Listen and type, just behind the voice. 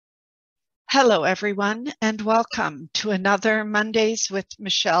Hello, everyone, and welcome to another Mondays with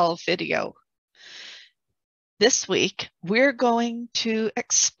Michelle video. This week, we're going to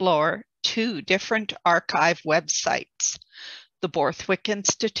explore two different archive websites, the Borthwick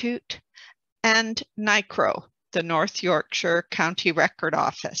Institute and NICRO, the North Yorkshire County Record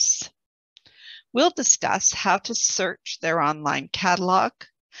Office. We'll discuss how to search their online catalogue,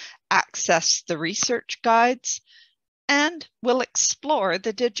 access the research guides, and we'll explore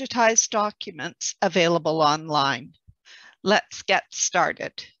the digitized documents available online. Let's get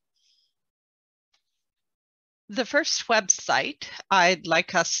started. The first website I'd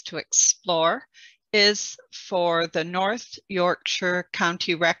like us to explore is for the North Yorkshire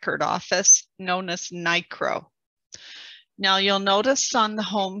County Record Office, known as NICRO. Now you'll notice on the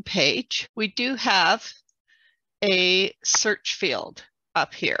home page, we do have a search field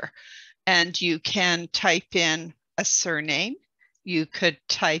up here, and you can type in a surname. You could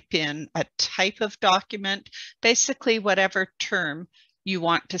type in a type of document, basically whatever term you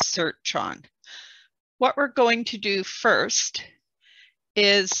want to search on. What we're going to do first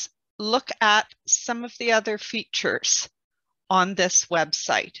is look at some of the other features on this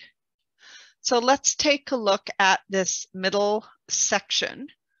website. So let's take a look at this middle section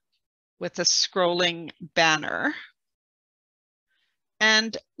with a scrolling banner.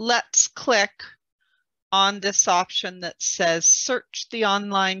 And let's click on this option that says Search the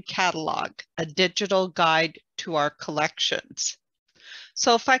Online Catalog, a digital guide to our collections.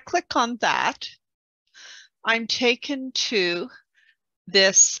 So if I click on that, I'm taken to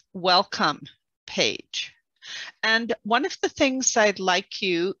this welcome page. And one of the things I'd like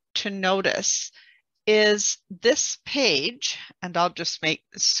you to notice is this page, and I'll just make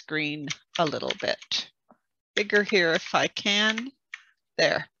the screen a little bit bigger here if I can.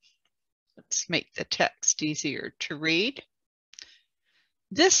 There. Let's make the text easier to read.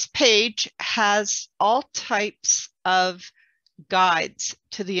 This page has all types of guides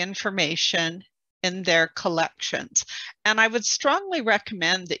to the information in their collections. And I would strongly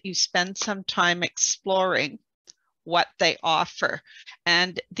recommend that you spend some time exploring what they offer.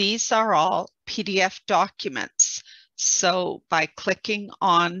 And these are all PDF documents. So by clicking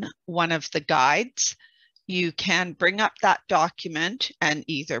on one of the guides, you can bring up that document and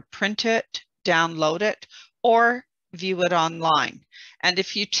either print it, download it, or view it online. And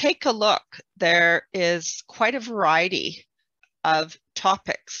if you take a look, there is quite a variety of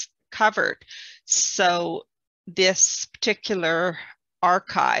topics covered. So this particular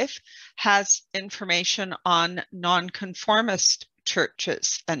archive has information on nonconformist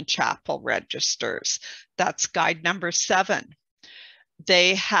churches and chapel registers. That's guide number 7.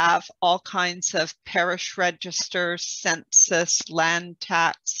 They have all kinds of parish registers, census, land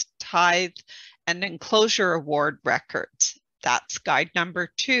tax, tithe, and enclosure award records. That's guide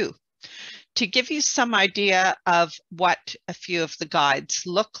number 2. To give you some idea of what a few of the guides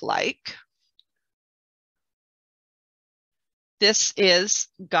look like, this is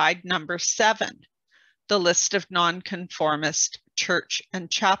guide number 7, the list of nonconformist church and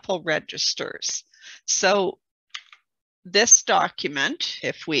chapel registers. So this document,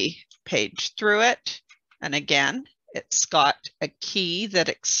 if we page through it, and again, it's got a key that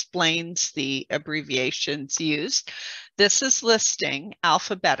explains the abbreviations used. This is listing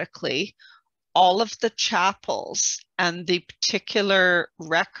alphabetically all of the chapels and the particular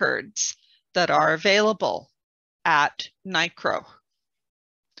records that are available at NICRO.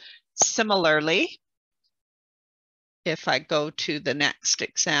 Similarly, if I go to the next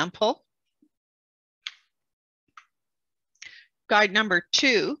example, guide number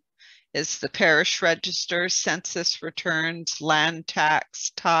 2 is the parish registers, census returns, land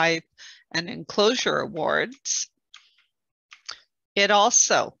tax, tithe, and enclosure awards. It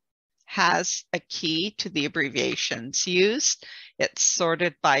also has a key to the abbreviations used. It's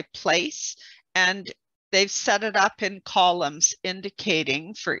sorted by place, and they've set it up in columns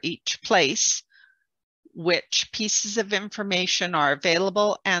indicating for each place which pieces of information are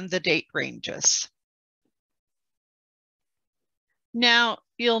available and the date ranges. Now,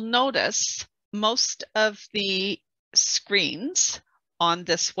 you'll notice most of the screens on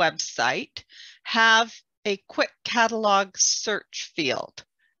this website have a quick catalog search field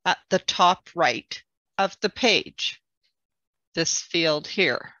at the top right of the page, this field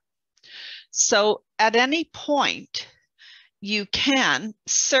here. So at any point, you can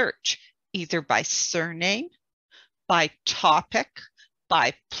search either by surname, by topic,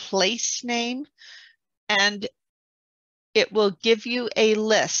 by place name, and it will give you a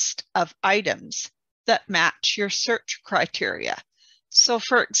list of items that match your search criteria. So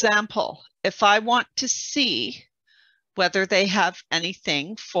for example, if I want to see whether they have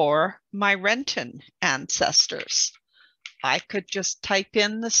anything for my Renton ancestors. I could just type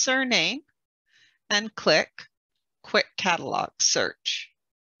in the surname and click Quick Catalog Search.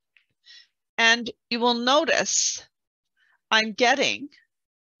 And you will notice I'm getting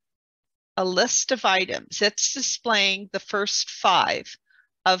a list of items. It's displaying the first 5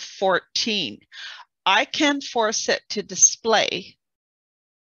 of 14. I can force it to display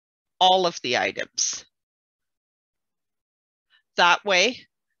all of the items. That way,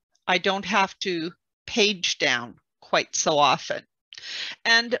 I don't have to page down quite so often.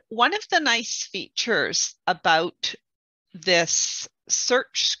 And one of the nice features about this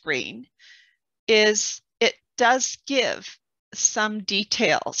search screen is it does give some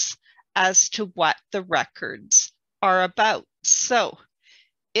details as to what the records are about. So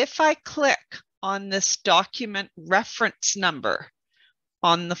if I click on this document reference number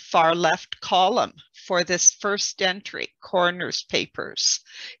on the far left column for this first entry, coroner's papers,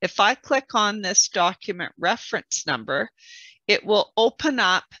 if I click on this document reference number, it will open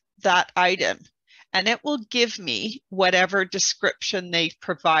up that item and it will give me whatever description they've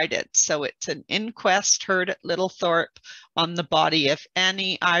provided. So it's an inquest heard at Littlethorpe on the body of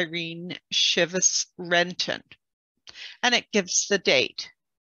Annie Irene Chivas Renton, and it gives the date.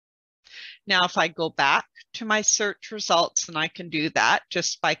 Now, if I go back to my search results, and I can do that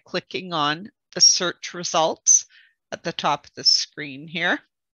just by clicking on the search results at the top of the screen here.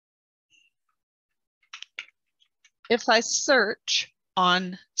 If I search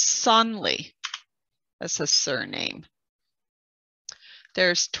on Sonley as a surname,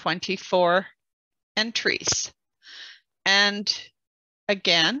 there's 24 entries. And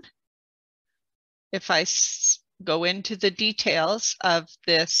again, if I go into the details of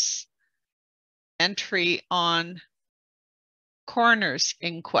this entry on coroner's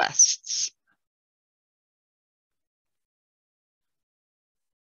inquests,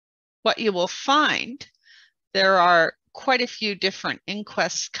 what you will find, there are quite a few different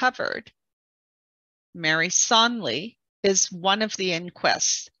inquests covered. Mary Sonley is one of the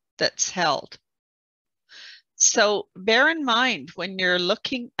inquests that's held. So bear in mind when you're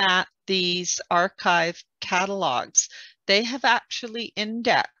looking at these archive catalogs, they have actually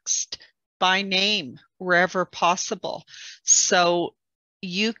indexed by name wherever possible. So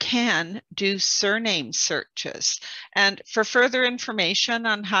you can do surname searches. And for further information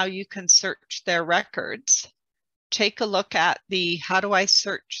on how you can search their records, take a look at the How Do I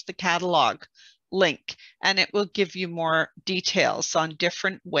Search the Catalog link, and it will give you more details on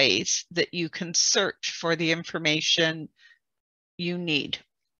different ways that you can search for the information you need.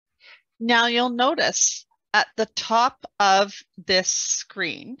 Now you'll notice at the top of this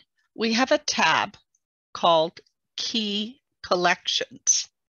screen, we have a tab called Key Collections.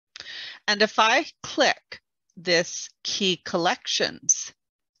 And if I click this Key Collections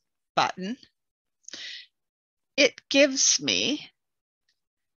button, it gives me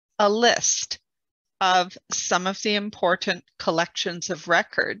a list of some of the important collections of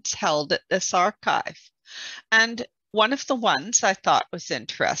records held at this archive. And one of the ones I thought was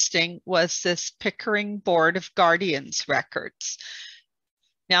interesting was this Pickering Board of Guardians records.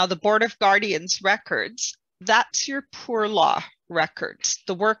 Now, the Board of Guardians records, that's your poor law records,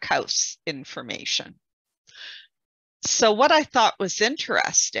 the workhouse information. So what I thought was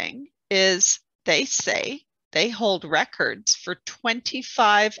interesting is they say they hold records for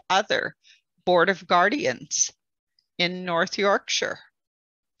 25 other Board of Guardians in North Yorkshire.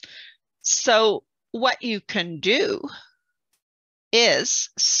 So what you can do is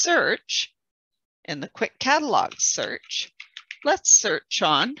search in the quick catalog search. Let's search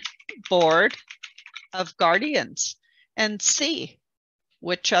on Board of Guardians and see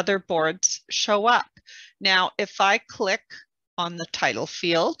which other boards show up. Now, if I click on the title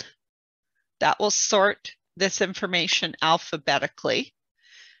field, that will sort this information alphabetically.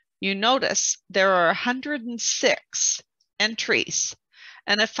 You notice there are 106 entries.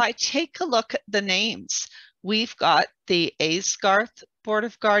 And if I take a look at the names, we've got the Aysgarth Board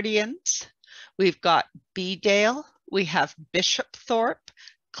of Guardians, we've got Bedale, we have Bishopthorpe,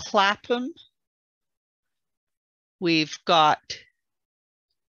 Clapham, we've got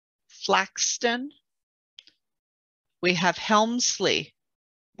Flaxton, we have Helmsley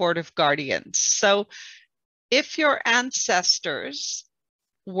Board of Guardians. So if your ancestors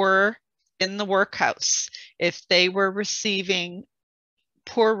were in the workhouse, if they were receiving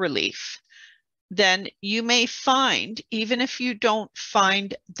poor relief, then you may find, even if you don't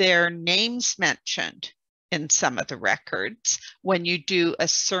find their names mentioned in some of the records, when you do a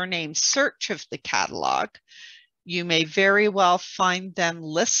surname search of the catalog, you may very well find them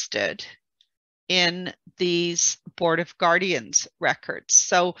listed in these Board of Guardians records.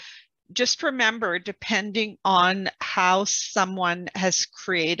 So just remember, depending on how someone has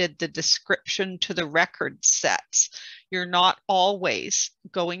created the description to the record sets, you're not always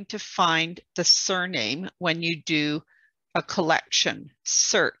going to find the surname when you do a collection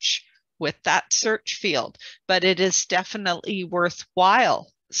search with that search field, but it is definitely worthwhile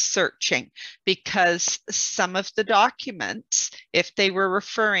searching, because some of the documents, if they were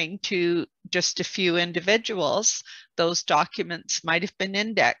referring to just a few individuals, those documents might have been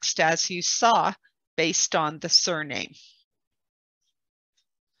indexed, as you saw, based on the surname.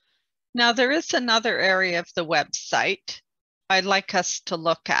 Now, there is another area of the website I'd like us to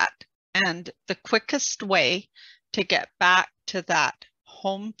look at, and the quickest way to get back to that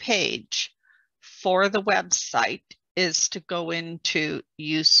home page for the website is to go into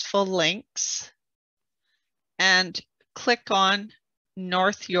Useful Links and click on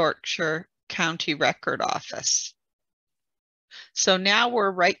North Yorkshire County Record Office. So now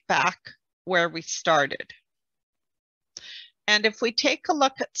we're right back where we started. And if we take a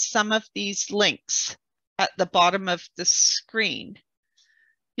look at some of these links at the bottom of the screen,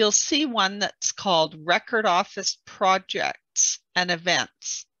 you'll see one that's called Record Office Projects and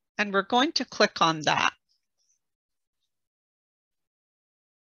Events. And we're going to click on that.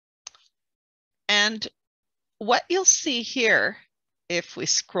 And what you'll see here, if we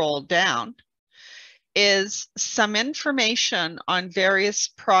scroll down, is some information on various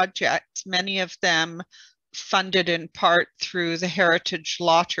projects, many of them funded in part through the Heritage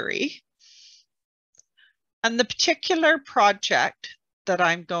Lottery. And the particular project that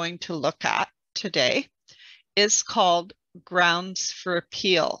I'm going to look at today is called Grounds for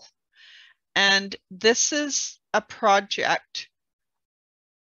Appeal. And this is a project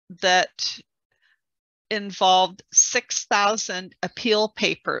that involved 6,000 appeal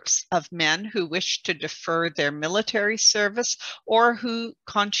papers of men who wished to defer their military service or who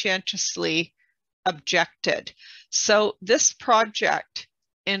conscientiously objected. So this project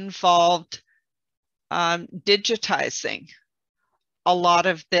involved digitizing a lot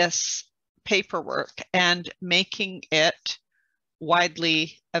of this paperwork and making it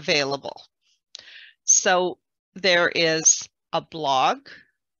widely available. So there is a blog,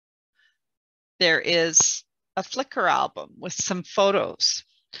 there is a Flickr album with some photos.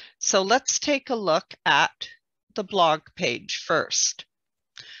 So let's take a look at the blog page first.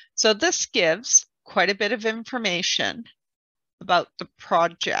 So this gives quite a bit of information about the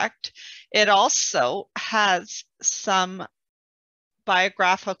project. It also has some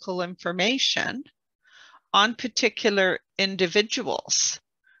biographical information on particular individuals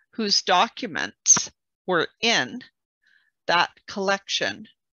whose documents were in that collection.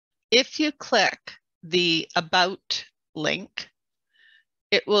 If you click the About link,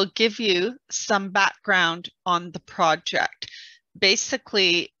 it will give you some background on the project.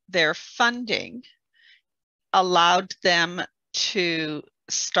 Basically, their funding allowed them to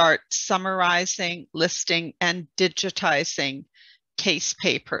start summarizing, listing, and digitizing case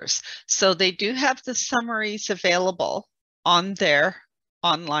papers. So they do have the summaries available on their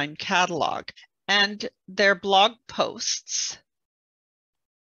online catalog, and their blog posts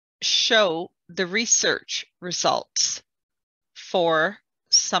show the research results for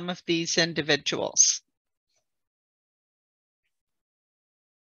some of these individuals.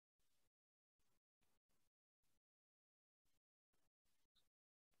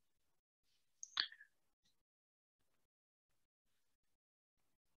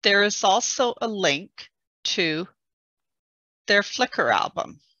 There is also a link to their Flickr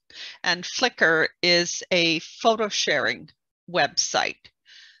album, and Flickr is a photo sharing website.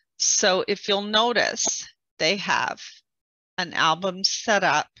 So if you'll notice, they have an album set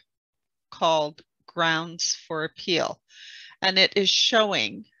up called Grounds for Appeal, and it is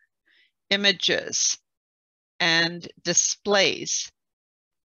showing images and displays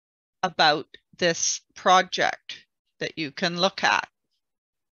about this project that you can look at.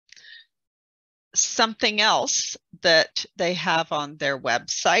 Something else that they have on their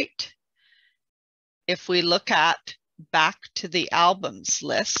website, if we look at back to the albums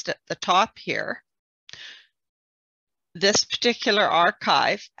list at the top here, this particular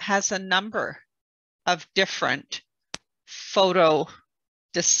archive has a number of different photo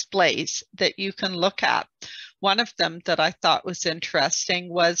displays that you can look at. One of them that I thought was interesting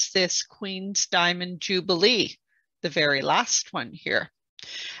was this Queen's Diamond Jubilee, the very last one here.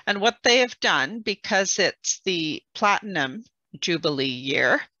 And what they have done, because it's the Platinum Jubilee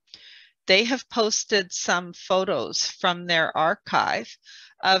year, they have posted some photos from their archive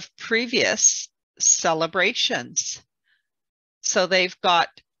of previous celebrations. So they've got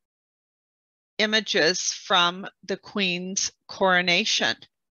images from the Queen's coronation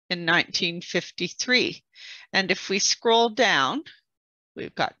in 1953. And if we scroll down,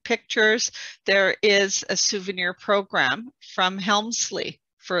 we've got pictures. There is a souvenir program from Helmsley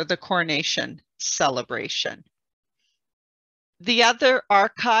for the coronation celebration. The other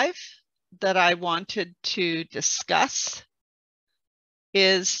archive that I wanted to discuss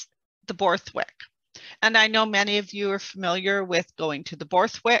is the Borthwick. And I know many of you are familiar with going to the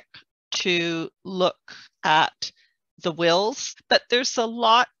Borthwick to look at the wills, but there's a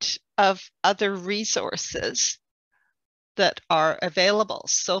lot of other resources that are available.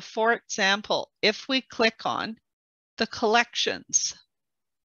 So for example, if we click on the collections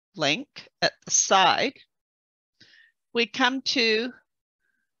link at the side, we come to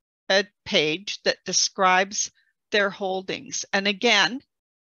a page that describes their holdings. And again,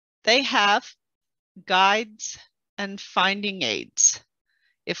 they have guides and finding aids.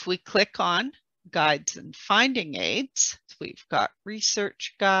 If we click on guides and finding aids, we've got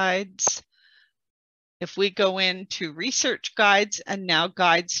research guides. If we go into research guides and now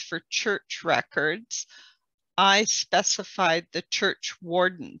guides for church records, I specified the church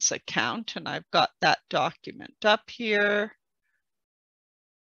warden's account, and I've got that document up here.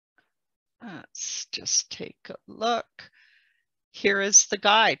 Let's just take a look. Here is the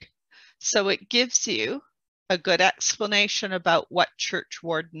guide. So it gives you a good explanation about what church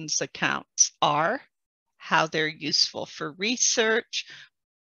wardens' accounts are, how they're useful for research,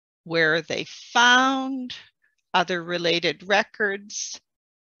 where they found, other related records,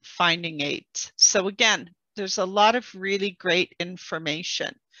 finding aids. So again, there's a lot of really great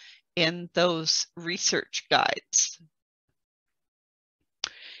information in those research guides.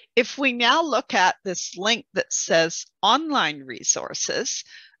 If we now look at this link that says online resources,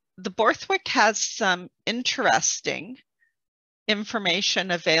 the Borthwick has some interesting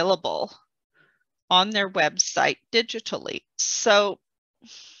information available on their website digitally. So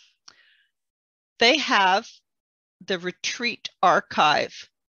they have the retreat archive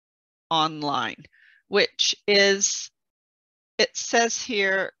online, which is, it says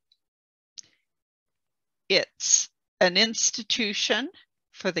here, it's an institution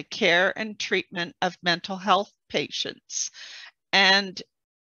for the care and treatment of mental health patients. And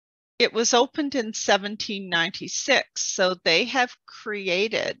it was opened in 1796, so they have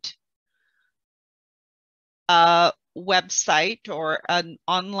created a website or an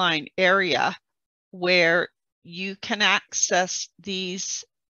online area where you can access these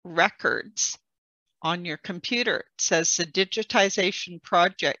records on your computer. It says the digitization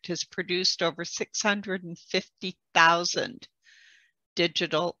project has produced over 650,000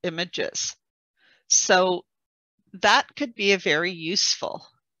 digital images. So that could be a very useful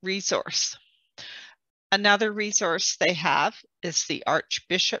resource. Another resource they have is the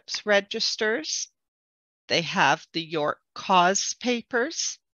Archbishop's Registers. They have the York Cause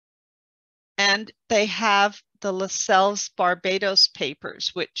Papers, and they have the Lascelles Barbados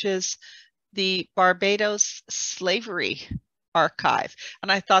Papers, which is the Barbados Slavery Archive.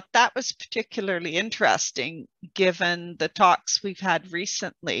 And I thought that was particularly interesting given the talks we've had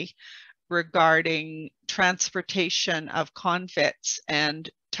recently regarding transportation of convicts and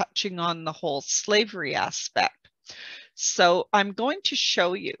touching on the whole slavery aspect. So I'm going to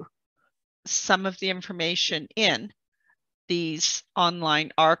show you some of the information in these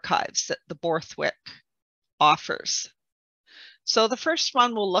online archives that the Borthwick offers. So the first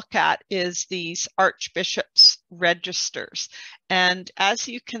one we'll look at is these Archbishop's Registers. And as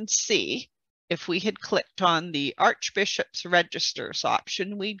you can see, if we had clicked on the Archbishop's Registers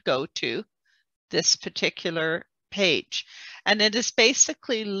option, we'd go to this particular page. And it is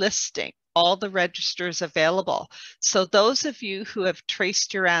basically listing all the registers available. So those of you who have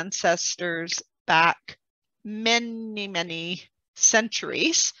traced your ancestors back many, many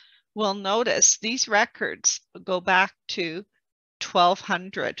centuries will notice these records go back to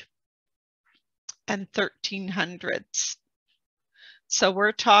 1200 and 1300s. So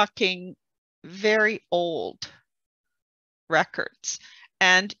we're talking very old records.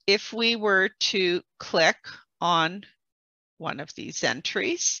 And if we were to click on one of these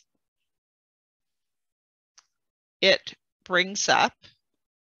entries, it brings up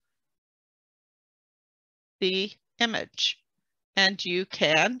the image and you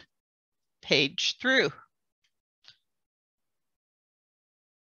can page through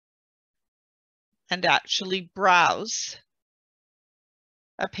and actually browse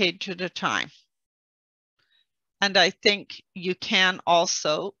a page at a time. And I think you can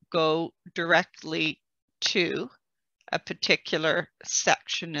also go directly to a particular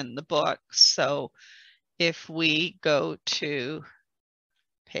section in the book. So if we go to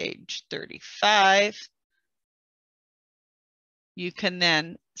page 35. You can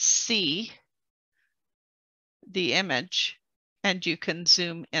then see the image and you can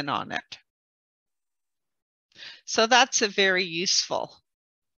zoom in on it. So that's a very useful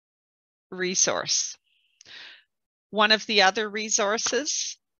resource. One of the other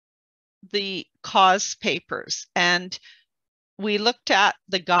resources, the cause papers, and we looked at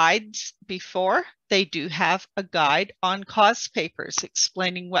the guides before. They do have a guide on cause papers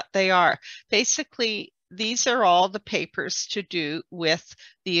explaining what they are. Basically, these are all the papers to do with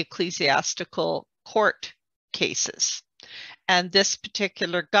the ecclesiastical court cases. And this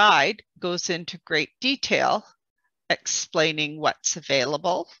particular guide goes into great detail explaining what's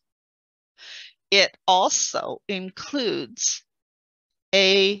available. It also includes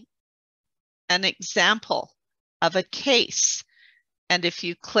an example of a case. And if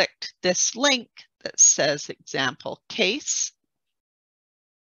you clicked this link that says example case,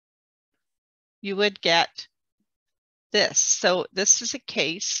 you would get this. So this is a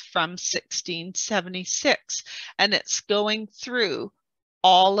case from 1676, and it's going through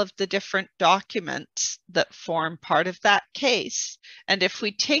all of the different documents that form part of that case. And if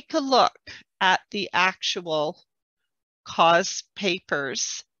we take a look at the actual cause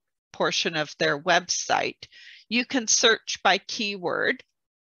papers portion of their website, you can search by keyword.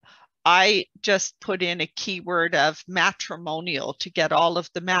 I just put in a keyword of matrimonial to get all of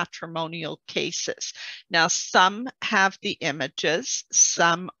the matrimonial cases. Now, some have the images,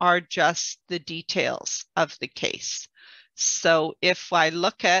 some are just the details of the case. So if I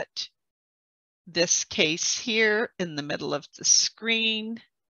look at this case here in the middle of the screen,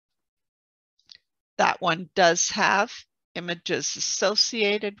 that one does have images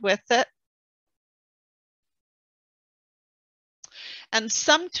associated with it. And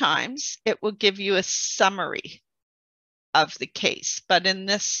sometimes it will give you a summary of the case, but in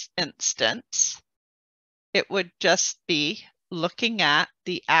this instance, it would just be looking at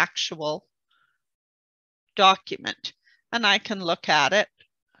the actual document. And I can look at it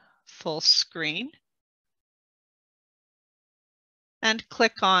full screen and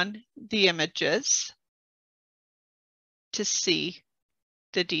click on the images to see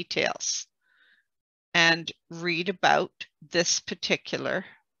the details and read about this particular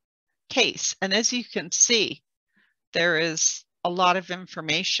case. And as you can see, there is a lot of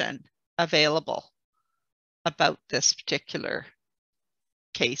information available about this particular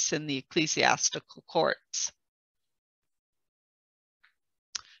case in the ecclesiastical courts.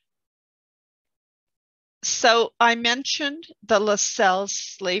 So I mentioned the Lascelles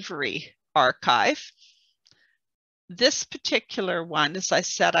Slavery Archive. This particular one, as I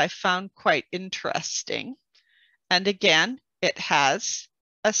said, I found quite interesting. And again, it has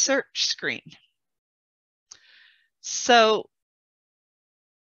a search screen. So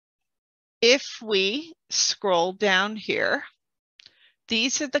if we scroll down here,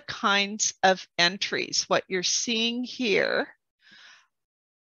 these are the kinds of entries. What you're seeing here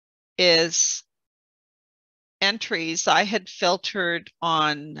is entries I had filtered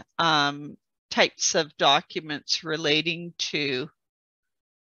on types of documents relating to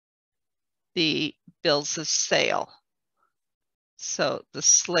the bills of sale. So the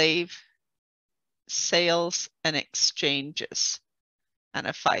slave sales and exchanges. And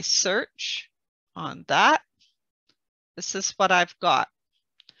if I search on that, this is what I've got.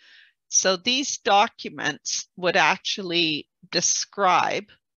 So these documents would actually describe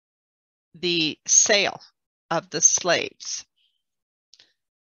the sale of the slaves.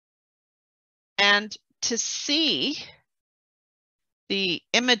 And to see the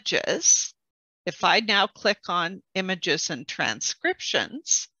images, if I now click on images and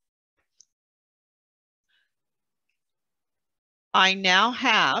transcriptions, I now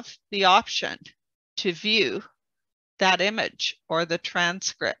have the option to view that image or the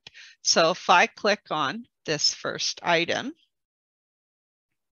transcript. So if I click on this first item,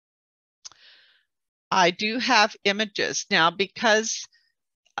 I do have images. Now, because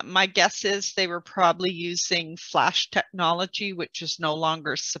my guess is they were probably using flash technology, which is no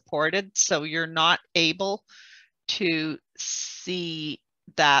longer supported, so you're not able to see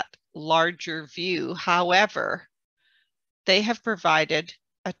that larger view. However, they have provided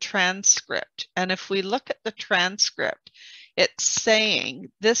a transcript. And if we look at the transcript, it's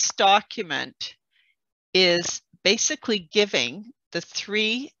saying this document is basically giving the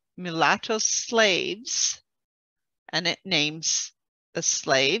 3 mulatto slaves, and it names the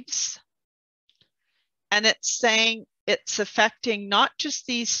slaves. And it's saying it's affecting not just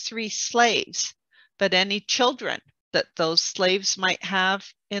these 3 slaves, but any children that those slaves might have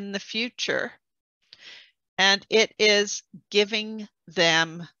in the future. and it is giving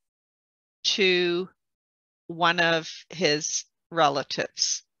them to one of his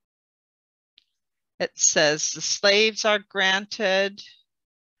relatives. It says the slaves are granted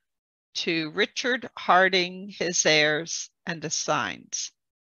to Richard Harding, his heirs, and assigns.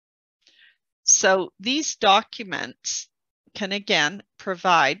 So these documents can again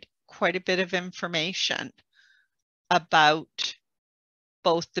provide quite a bit of information about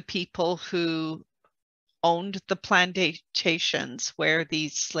both the people who owned the plantations where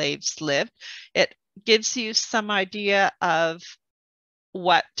these slaves lived. It gives you some idea of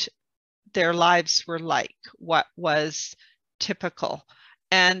what their lives were like, what was typical.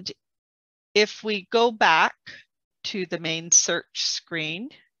 And if we go back to the main search screen,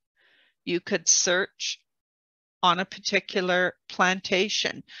 you could search on a particular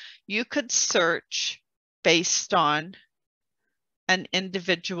plantation. You could search based on an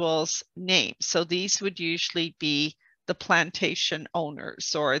individual's name. So these would usually be the plantation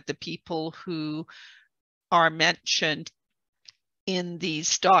owners or the people who are mentioned in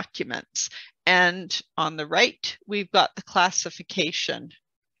these documents. And on the right, we've got the classification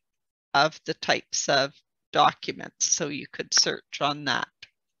of the types of documents. So you could search on that.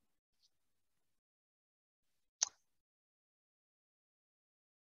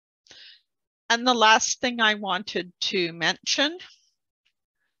 And the last thing I wanted to mention,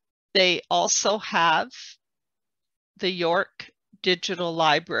 they also have the York Digital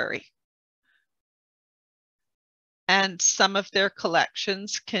Library. And some of their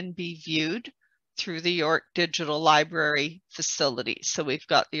collections can be viewed through the York Digital Library facility. So we've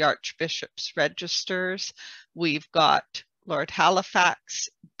got the Archbishop's Registers, we've got Lord Halifax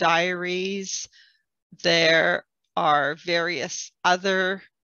diaries, there are various other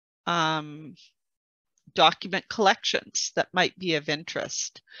document collections that might be of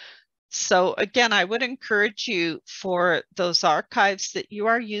interest. So again, I would encourage you, for those archives that you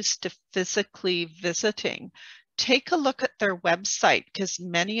are used to physically visiting, take a look at their website, because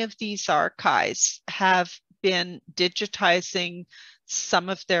many of these archives have been digitizing some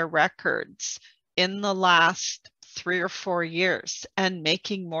of their records in the last 3 or 4 years and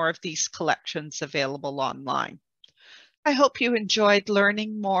making more of these collections available online. I hope you enjoyed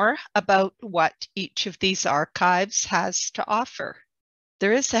learning more about what each of these archives has to offer.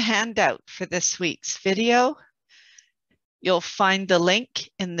 There is a handout for this week's video. You'll find the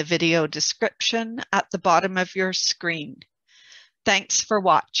link in the video description at the bottom of your screen. Thanks for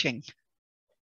watching.